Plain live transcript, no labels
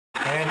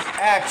And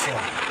action!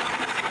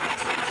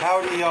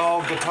 Howdy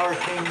y'all, Guitar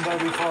King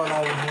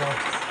 3411 here,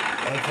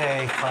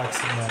 aka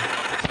Foxxyman.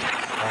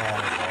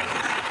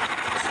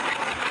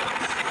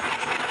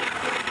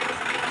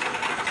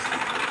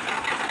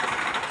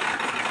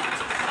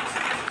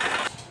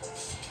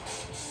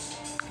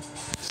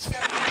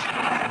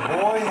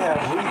 Boy,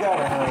 have we got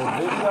a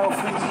video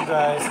for you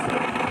guys.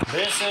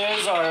 This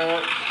is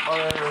our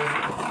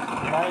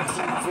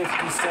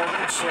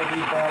 1957 Chevy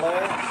Bel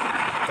Air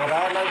that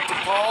I like to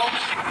call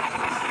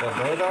the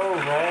Little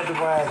Red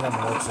Wagon,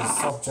 which is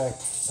subject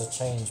to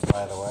change,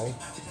 by the way.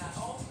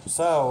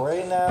 So,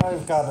 right now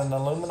we've got an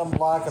aluminum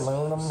block,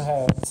 aluminum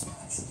heads,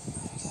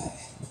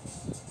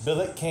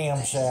 billet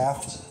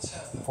camshaft,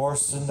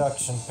 forced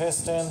induction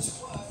pistons,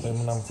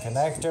 aluminum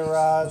connector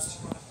rods,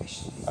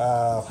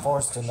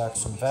 forced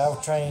induction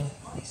valve train,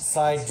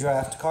 side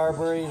draft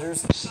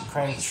carburetors,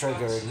 crank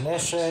trigger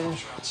ignition,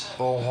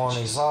 bullhorn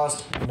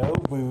exhaust, no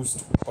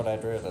boost, but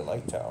I'd really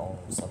like to own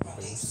some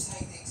boost.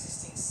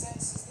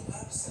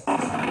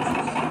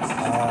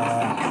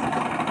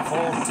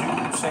 Full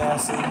tube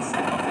chassis,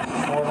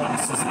 4-link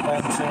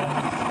suspension,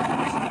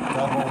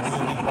 double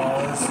wheelie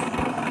bars,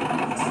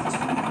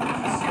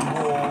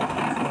 dual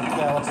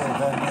caliper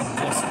vented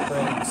disc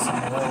brakes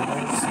and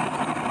rotors,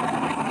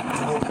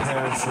 dual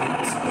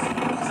parachutes,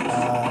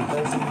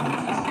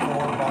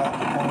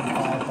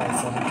 34.5 by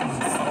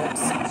 17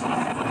 slicks,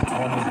 and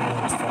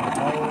 20-inch front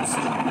tires.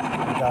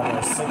 We got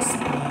our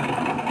 6-speed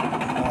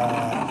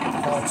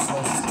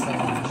clutchless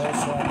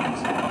transmission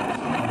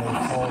and a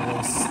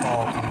full-race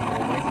stall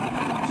converter.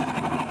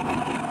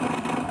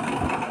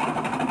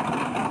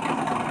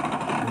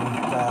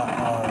 We've got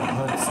our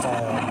hood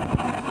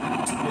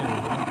style 2.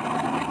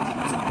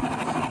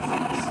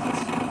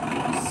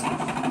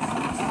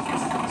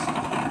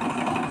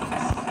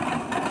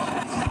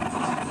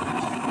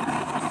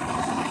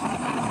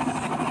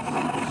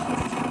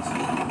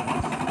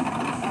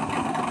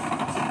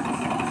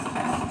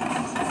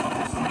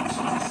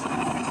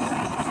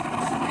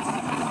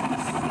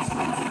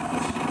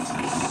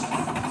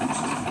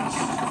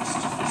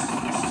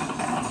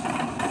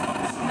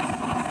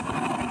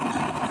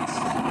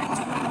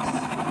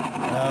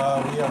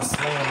 We are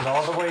slammed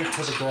all the way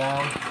to the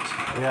ground.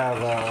 We have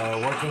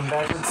working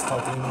backwards,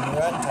 titanium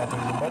rod,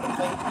 titanium motor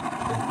plate,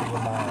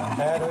 lithium-ion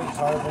battery,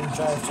 carbon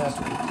drive shaft,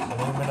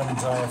 aluminum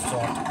drive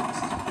shaft,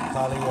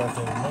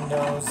 polyurethane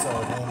windows, so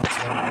it handles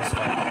windows,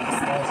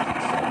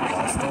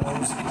 glass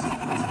doors.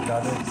 We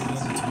gutted the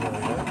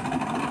interior.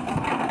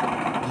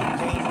 We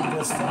painted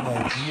this thing a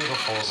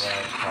beautiful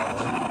red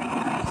color,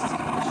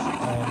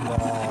 and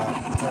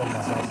turned the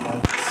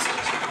headlights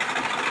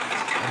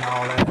and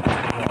all that.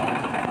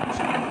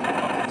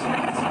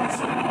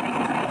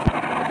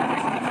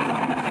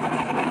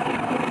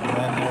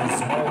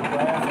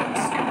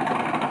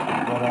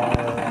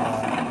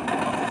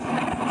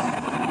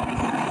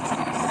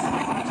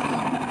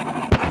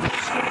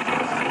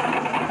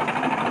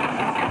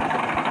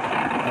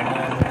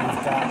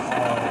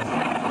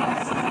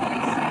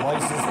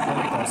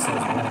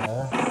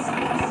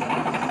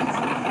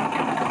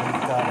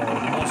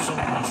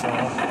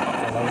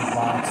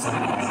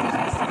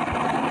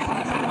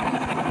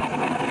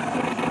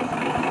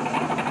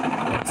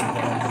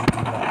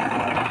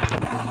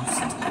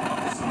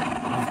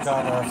 We've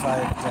got our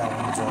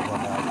 5-gallon jug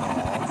of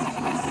alcohol.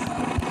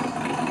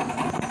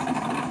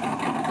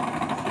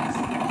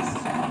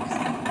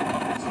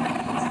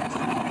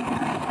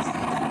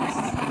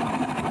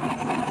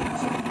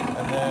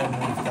 And then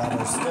we've got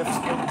our stiff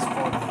springs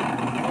for the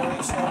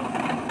regulation,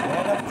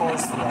 and of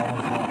course the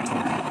almond pump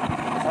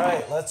too.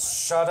 Alright,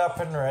 let's shut up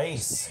and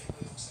race.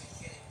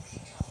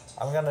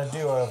 I'm gonna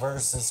do a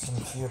versus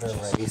computer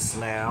race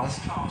now.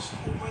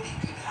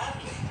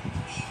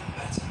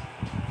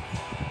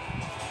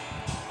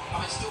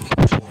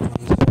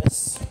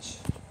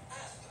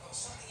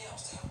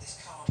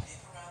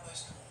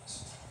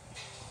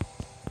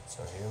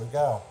 So here we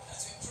go.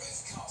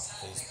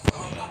 Please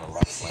put me on the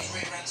left lane.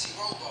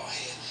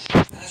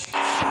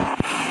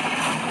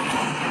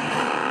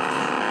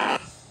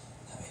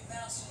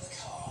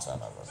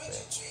 Son of a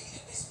bitch.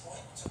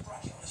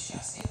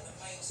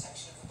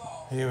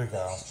 Here we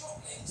go.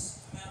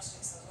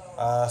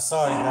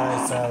 Sorry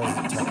guys, that was a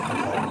technical issue.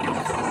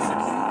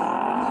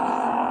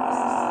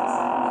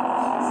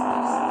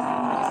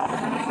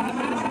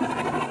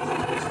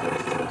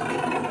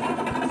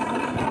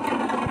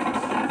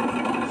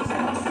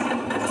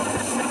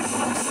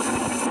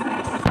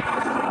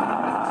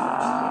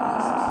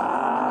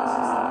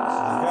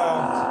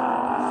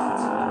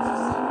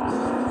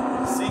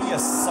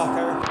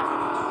 Sucker.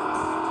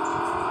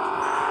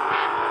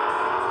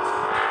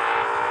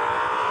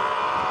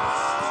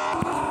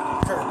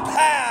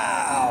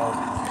 Kerpow!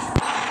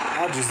 I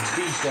just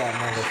beat that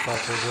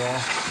motherfucker, bro.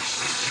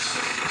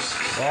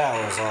 That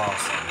was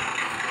awesome.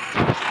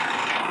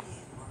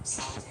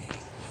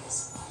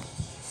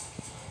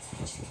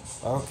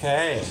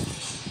 Okay.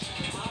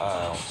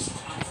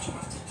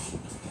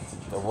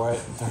 The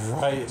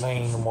right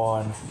lane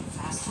won.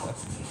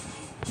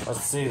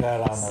 Let's see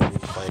that on the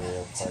replay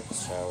real quick,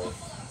 shall we?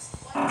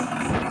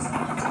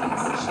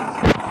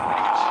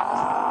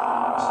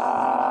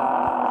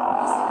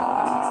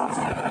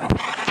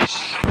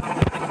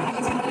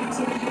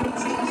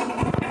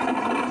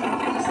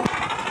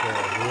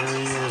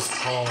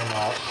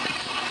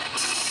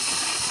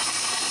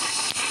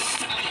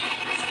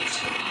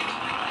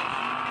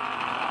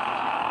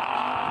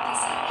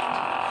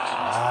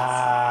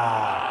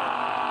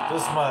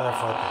 This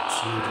motherfucker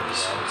cheated,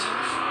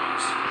 right?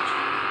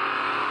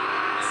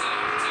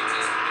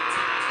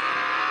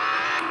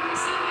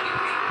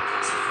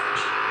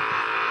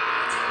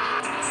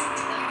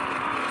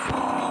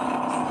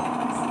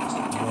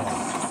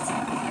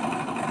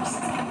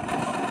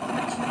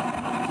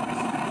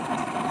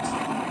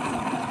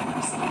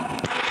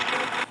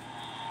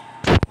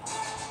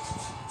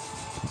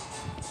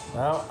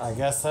 Well, I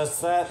guess that's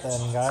that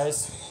then,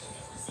 guys.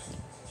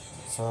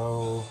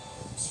 So,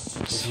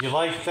 if you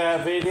liked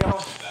that video,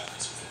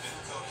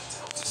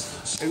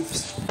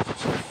 oops.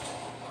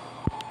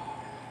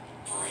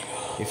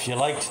 If you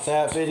liked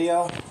that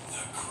video,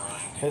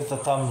 hit the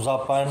thumbs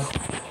up button.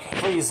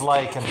 Please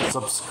like and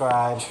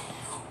subscribe.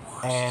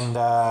 And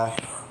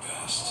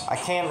I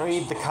can't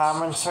read the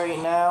comments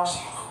right now,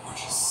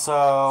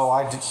 so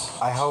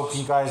I hope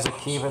you guys are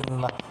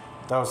keeping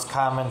those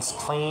comments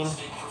clean.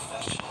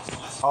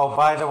 Oh,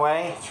 by the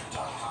way,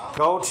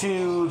 go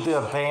to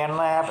the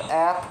BandLab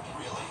app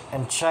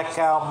and check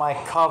out my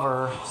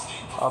cover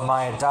of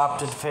my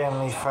adopted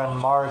family friend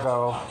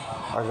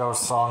Margot's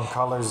song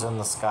Colors in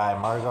the Sky,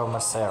 Margot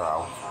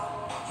Macero.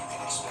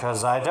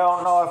 Because I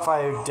don't know if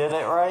I did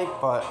it right,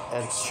 but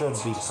it should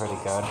be pretty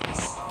good.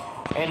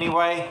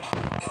 Anyway,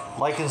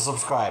 like and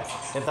subscribe.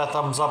 Hit that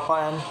thumbs up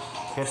button.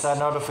 Hit that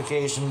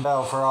notification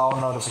bell for all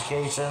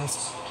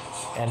notifications.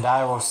 And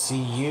I will see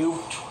you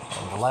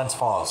in Glens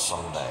Falls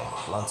someday.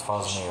 Glens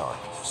Falls, New York.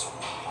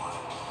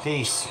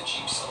 Peace.